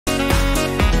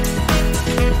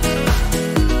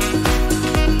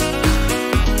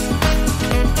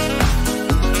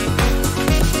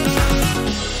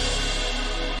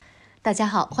大家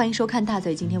好，欢迎收看大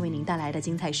嘴今天为您带来的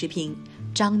精彩视频。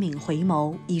张敏回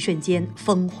眸，一瞬间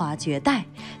风华绝代；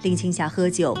林青霞喝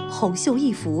酒，红袖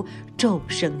一拂，众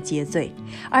生皆醉；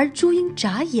而朱茵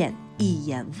眨眼，一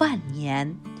眼万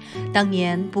年。当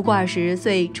年不过20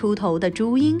岁出头的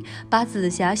朱茵，把紫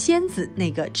霞仙子那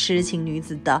个痴情女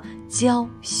子的娇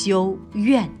羞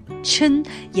怨嗔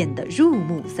演得入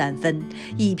木三分，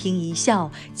一颦一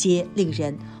笑皆令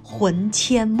人魂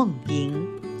牵梦萦。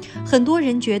很多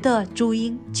人觉得朱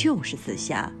茵就是紫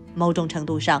霞，某种程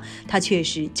度上她确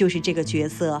实就是这个角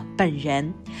色本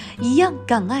人，一样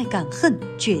敢爱敢恨，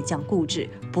倔强固执，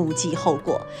不计后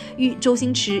果。与周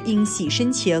星驰因喜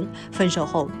生情，分手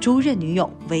后朱任女友，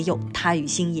唯有他与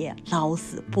星爷老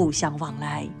死不相往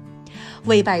来。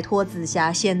为摆脱紫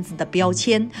霞仙子的标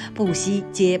签，不惜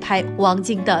接拍王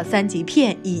晶的3级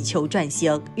片以求转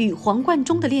型，与黄贯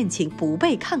中的恋情不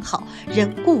被看好，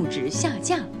仍固执下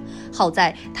嫁。好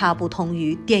在她不同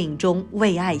于电影中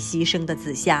为爱牺牲的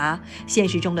紫霞，现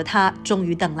实中的她终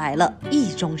于等来了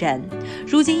意中人，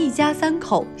如今一家3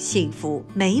口幸福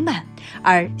美满。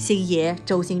而星爷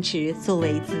周星驰作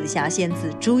为紫霞仙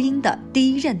子朱茵的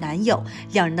第1任男友，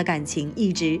两人的感情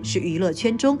一直是娱乐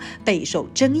圈中备受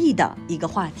争议的一个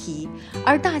话题，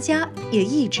而大家也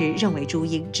一直认为朱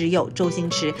茵只有周星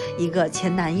驰一个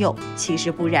前男友，其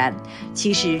实不然。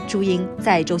其实朱茵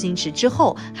在周星驰之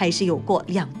后还是有过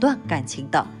2段感情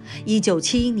的。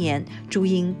1971年，朱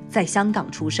茵在香港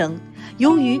出生，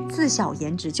由于自小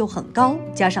颜值就很高，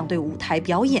加上对舞台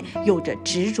表演有着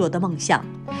执着的梦想。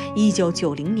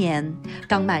1990年，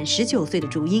刚满19岁的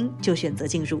朱茵就选择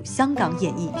进入香港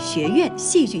演艺学院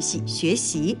戏剧系学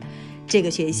习。这个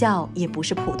学校也不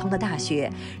是普通的大学，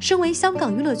身为香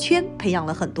港娱乐圈培养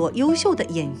了很多优秀的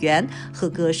演员和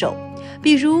歌手，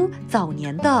比如早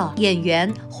年的演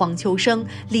员黄秋生、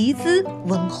黎姿、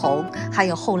温虹，还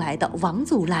有后来的王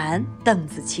祖蓝、邓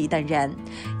紫棋等人。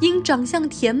因长相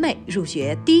甜美，入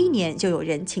学第1年就有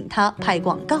人请她拍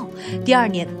广告，第2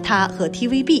年她和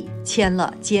TVB 签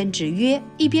了兼职约，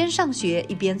一边上学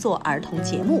一边做儿童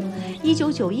节目。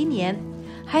1991年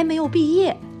还没有毕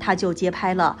业，她就接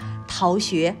拍了《逃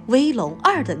学威龙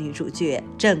2》的女主角，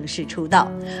正式出道。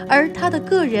而她的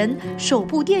个人首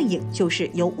部电影就是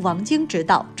由王晶执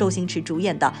导、周星驰主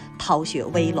演的《逃学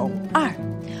威龙2》。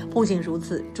不仅如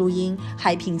此，朱茵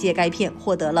还凭借该片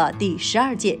获得了第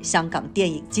12届香港电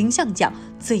影金像奖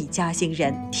最佳新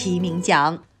人提名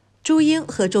奖。朱茵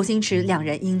和周星驰两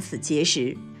人因此结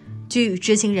识。据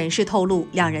知情人士透露，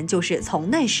两人就是从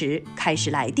那时开始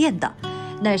来电的。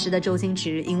那时的周星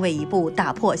驰因为一部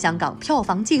打破香港票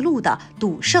房纪录的《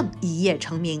赌圣》一夜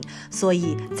成名，所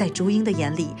以在朱茵的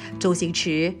眼里，周星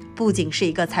驰不仅是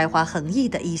一个才华横溢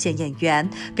的1线演员，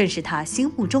更是他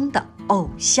心目中的偶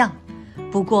像。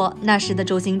不过那时的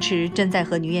周星驰正在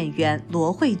和女演员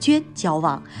罗慧娟交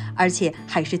往，而且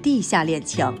还是地下恋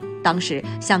情。当时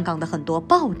香港的很多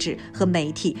报纸和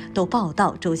媒体都报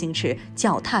道周星驰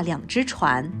脚踏2只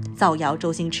船，造谣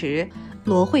周星驰、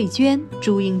罗慧娟、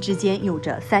朱茵之间有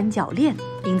着3角恋，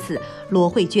因此罗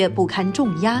慧娟不堪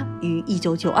重压，于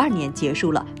1992年结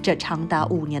束了这长达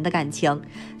5年的感情。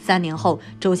3年后，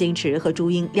周星驰和朱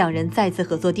茵两人再次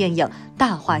合作电影《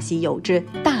大话西游之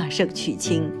大圣娶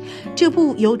亲》。这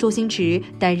部由周星驰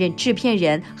担任制片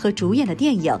人和主演的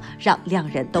电影，让两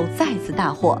人都再次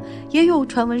大火。也有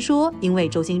传闻说，因为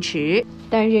周星驰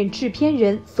担任制片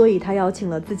人，所以他邀请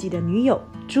了自己的女友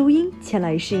朱茵前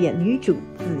来饰演女主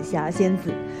紫霞仙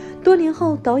子。多年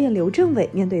后，导演刘镇伟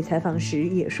面对采访时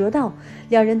也说到，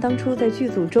两人当初在剧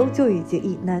组中就已经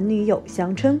以男女友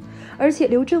相称，而且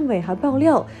刘镇伟还爆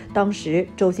料，当时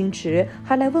周星驰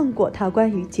还来问过他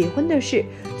关于结婚的事，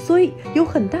所以有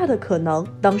很大的可能，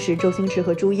当时周星驰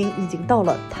和朱茵已经到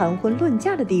了谈婚论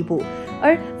嫁的地步。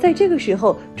而在这个时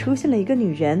候，出现了一个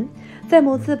女人。在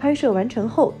某次拍摄完成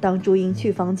后，当朱茵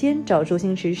去房间找周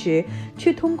星驰时，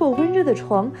却通过温热的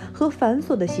床和反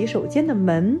锁的洗手间的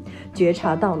门，觉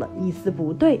察到了一丝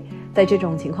不对。在这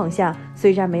种情况下，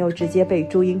虽然没有直接被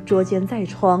朱茵捉奸在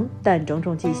床，但种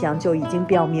种迹象就已经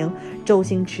表明周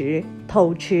星驰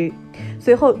偷吃。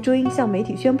随后，朱茵向媒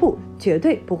体宣布，绝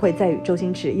对不会再与周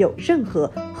星驰有任何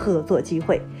合作机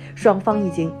会，双方已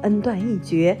经恩断义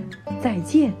绝，再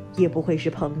见也不会是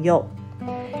朋友。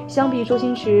相比周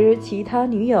星驰其他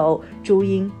女友，朱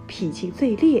茵脾气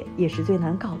最烈，也是最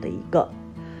难搞的一个。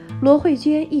罗慧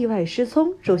娟意外失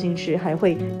聪，周星驰还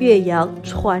会岳阳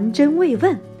传真慰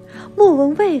问。莫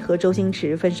文蔚和周星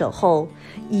驰分手后，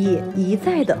也一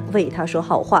再的为他说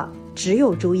好话，只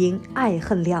有朱茵爱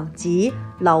恨两极，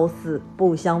老死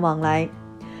不相往来。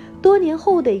多年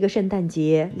后的一个圣诞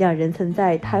节，两人曾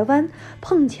在台湾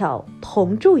碰巧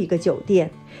同住一个酒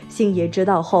店。星爷知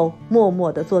道后，默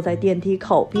默地坐在电梯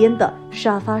口边的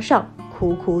沙发上，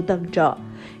苦苦等着，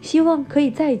希望可以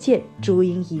再见朱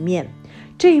茵一面。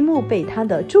这一幕被他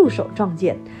的助手撞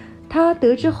见，他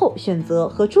得知后选择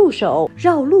和助手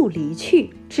绕路离去，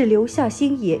只留下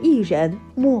星爷一人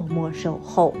默默守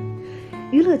候。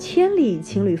娱乐圈里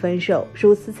情侣分手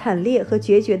如此惨烈和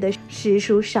决绝的实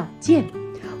属少见，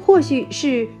或许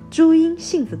是朱茵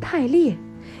性子太烈，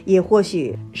也或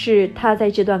许是他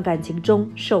在这段感情中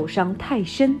受伤太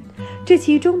深。这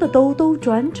其中的兜兜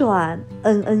转转、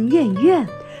恩恩怨怨、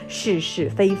是是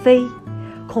非非，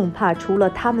恐怕除了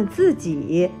他们自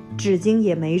己，至今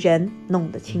也没人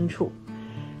弄得清楚。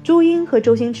朱茵和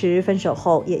周星驰分手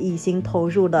后，也一心投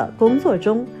入了工作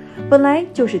中。本来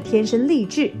就是天生丽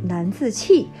质难自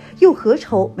弃，又何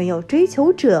愁没有追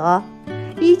求者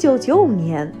？1995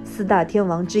年，4大天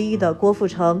王之一的郭富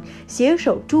城携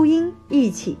手朱茵一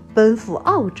起奔赴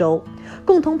澳洲，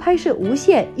共同拍摄无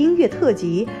线音乐特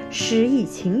辑《诗意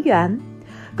情缘》。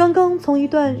刚刚从一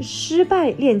段失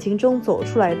败恋情中走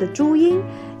出来的朱茵，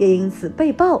也因此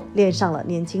被曝恋上了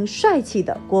年轻帅气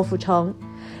的郭富城。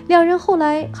两人后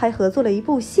来还合作了一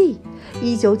部戏。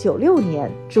1996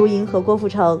年，朱茵和郭富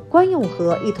城、关咏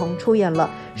荷一同出演了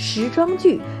时装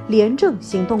剧《廉政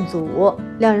行动组》。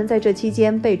两人在这期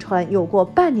间被传有过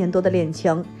半年多的恋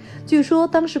情。据说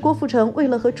当时郭富城为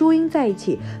了和朱茵在一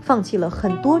起，放弃了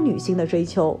很多女星的追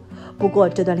求。不过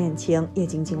这段恋情也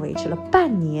仅仅维持了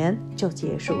半年就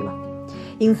结束了。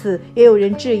因此也有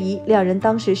人质疑两人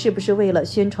当时是不是为了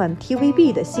宣传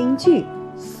TVB 的新剧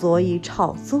所以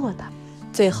炒作的。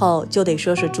最后就得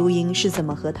说说朱茵是怎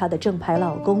么和她的正牌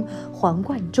老公黄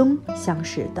贯中相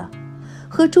识的。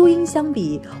和朱茵相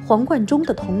比，黄贯中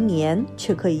的童年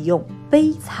却可以用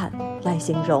悲惨来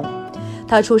形容。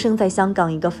他出生在香港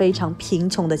一个非常贫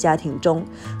穷的家庭中，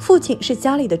父亲是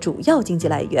家里的主要经济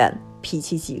来源，脾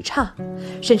气极差，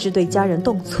甚至对家人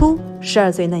动粗。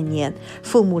12岁那年，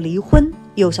父母离婚，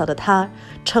幼小的他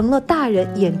成了大人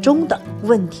眼中的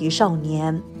问题少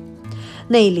年，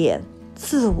内敛、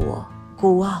自我、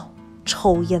孤傲，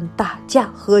抽烟、打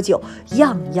架、喝酒，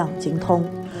样样精通。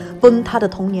崩塌的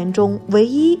童年中，唯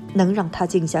一能让他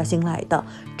静下心来的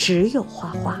只有画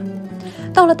画。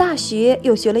到了大学，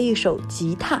又学了一手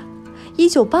吉他。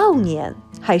1985年，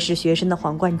还是学生的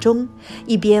黄贯中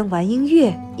一边玩音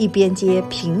乐，一边接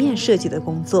平面设计的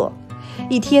工作。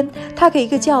一天，他给一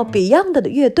个叫 Beyond 的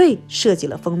乐队设计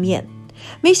了封面，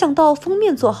没想到封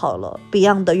面做好了，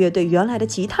 Beyond 的乐队原来的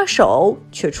吉他手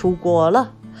却出国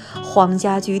了。黄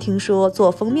家驹听说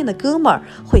做封面的哥们儿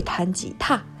会弹吉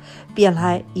他，便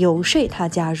来游说他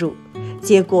加入，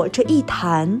结果这一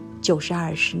弹就是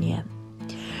20年。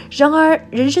然而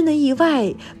人生的意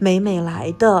外每每来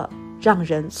的让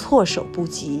人措手不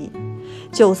及。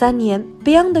93年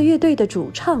Beyond 乐队的主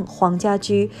唱黄家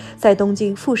驹在东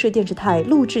京富士电视台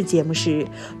录制节目时，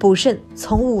不慎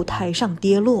从舞台上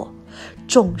跌落，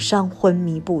重伤昏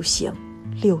迷不醒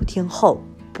，6天后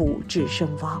不治身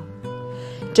亡。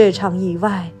这场意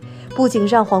外不仅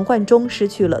让黄贯中失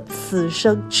去了此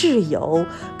生挚友，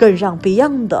更让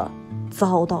Beyond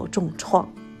遭到重创。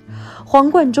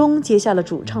黄贯中接下了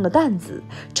主唱的担子，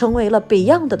成为了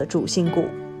Beyond 的主心骨。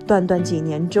短短几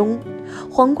年中，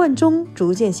黄贯中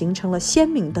逐渐形成了鲜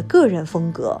明的个人风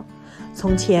格。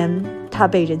从前他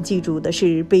被人记住的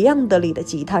是 Beyond 里的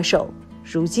吉他手，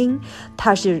如今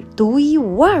他是独一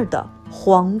无二的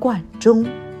黄贯中。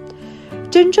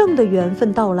真正的缘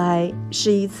分到来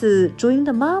是一次朱茵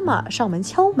的妈妈上门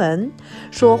敲门，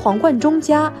说黄贯中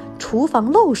家厨房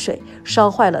漏水，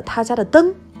烧坏了他家的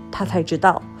灯。他才知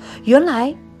道原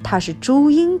来他是朱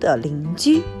茵的邻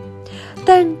居。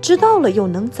但知道了又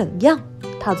能怎样？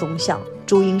他总想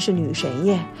朱茵是女神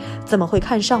耶，怎么会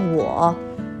看上我？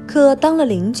可当了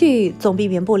邻居，总避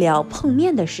免不了碰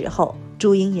面的时候，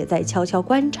朱茵也在悄悄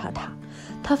观察他。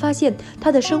他发现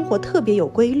他的生活特别有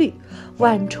规律，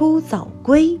晚出早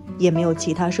归，也没有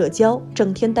其他社交，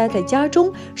整天待在家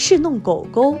中侍弄狗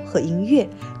狗和音乐，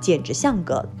简直像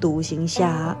个独行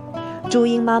侠。朱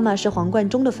茵妈妈是黄贯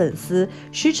中的粉丝，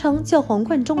时常叫黄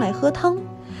贯中来喝汤，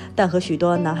但和许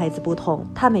多男孩子不同，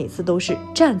他每次都是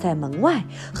站在门外，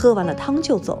喝完了汤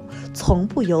就走，从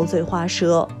不油嘴滑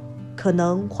舌。可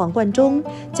能黄贯中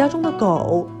家中的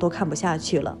狗都看不下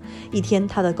去了，一天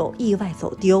他的狗意外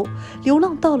走丢，流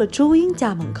浪到了朱茵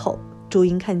家门口。朱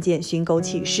茵看见寻狗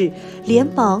启事，连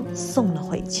忙送了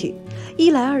回去，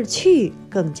一来二去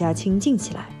更加亲近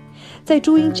起来。在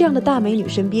朱茵这样的大美女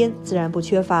身边，自然不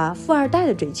缺乏富二代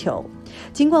的追求。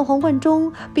尽管黄贯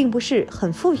中并不是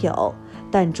很富有，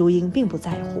但朱茵并不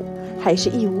在乎，还是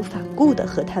义无反顾地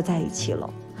和他在一起了。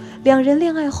两人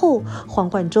恋爱后，黄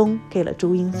贯中给了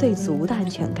朱茵最足的安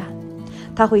全感。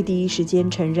他会第一时间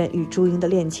承认与朱茵的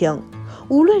恋情，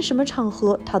无论什么场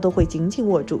合，他都会紧紧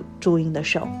握住朱茵的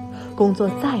手。工作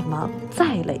再忙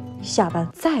再累，下班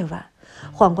再晚，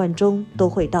黄贯中都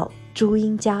会到朱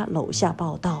茵家楼下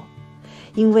报到。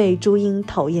因为朱茵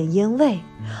讨厌烟味，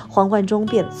黄贯中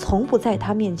便从不在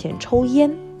她面前抽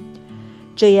烟。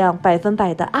这样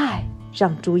100%的爱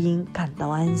让朱茵感到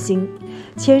安心，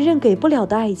前任给不了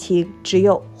的爱情，只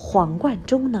有黄贯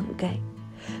中能给。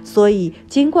所以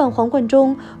尽管黄贯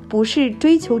中不是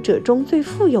追求者中最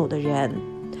富有的人，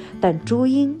但朱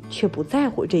茵却不在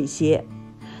乎这些。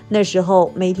那时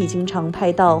候媒体经常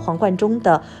拍到黄贯中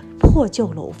的破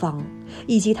旧楼房，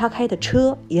以及他开的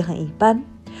车也很一般。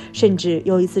甚至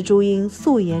有一次朱茵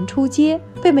素颜出街，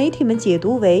被媒体们解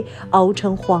读为熬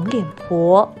成黄脸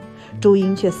婆，朱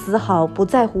茵却丝毫不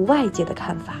在乎外界的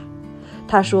看法。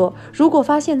她说，如果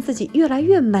发现自己越来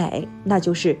越美，那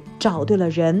就是找对了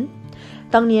人。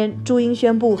当年朱茵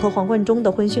宣布和黄贯中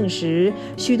的婚讯时，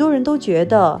许多人都觉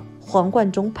得黄贯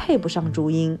中配不上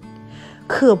朱茵。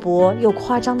刻薄又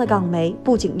夸张的港媒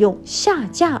不仅用下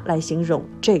嫁来形容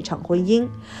这场婚姻，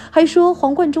还说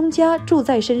黄贯中家住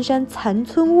在深山残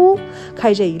村屋，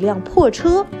开着一辆破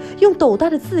车，用斗大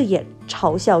的字眼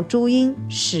嘲笑朱茵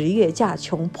10月嫁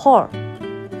穷破儿，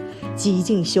极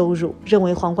尽羞辱，认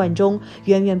为黄贯中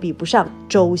远远比不上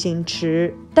周星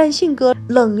驰。但性格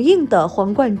冷硬的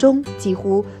黄贯中几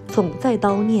乎总在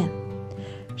叨念，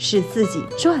是自己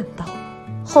赚到了。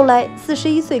后来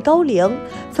41岁高龄，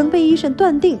曾被医生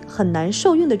断定很难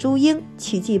受孕的朱茵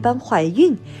奇迹般怀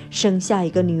孕，生下一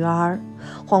个女儿。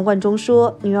黄贯中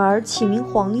说，女儿起名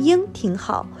黄英挺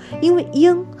好，因为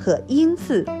英和英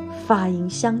字发音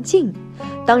相近。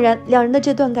当然，两人的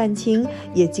这段感情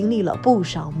也经历了不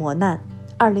少磨难。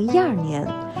2012年，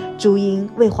朱茵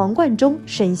为黄贯中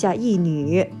生下一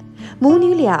女，母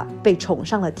女俩被宠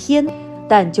上了天。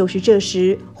但就是这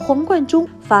时，黄贯中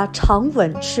发长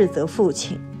文斥责父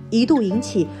亲，一度引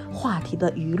起话题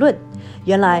的舆论。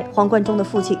原来黄贯中的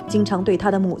父亲经常对他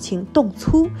的母亲动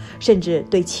粗，甚至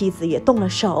对妻子也动了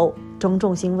手，种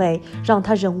种行为让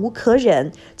他忍无可忍，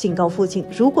警告父亲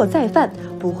如果再犯，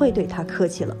不会对他客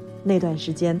气了。那段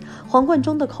时间，黄贯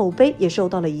中的口碑也受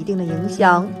到了一定的影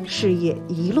响，事业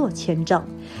一落千丈，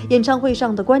演唱会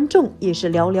上的观众也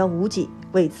是寥寥无几。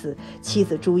为此，妻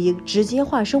子朱茵直接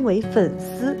化身为粉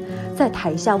丝，在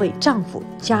台下为丈夫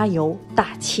加油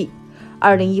打气。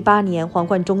2018年黄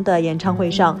贯中的演唱会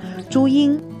上，朱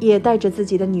茵也带着自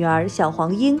己的女儿小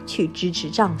黄英去支持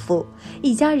丈夫，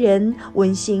一家人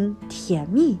温馨甜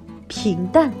蜜，平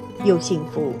淡又幸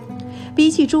福。比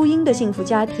起朱茵的幸福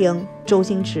家庭，周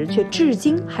星驰却至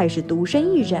今还是独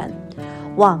身一人。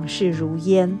往事如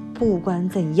烟，不管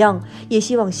怎样，也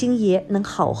希望星爷能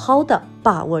好好的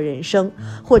把握人生，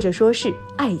或者说是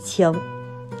爱情。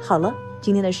好了，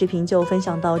今天的视频就分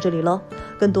享到这里了，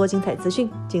更多精彩资讯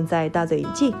尽在大嘴娱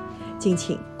记，敬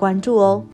请关注哦。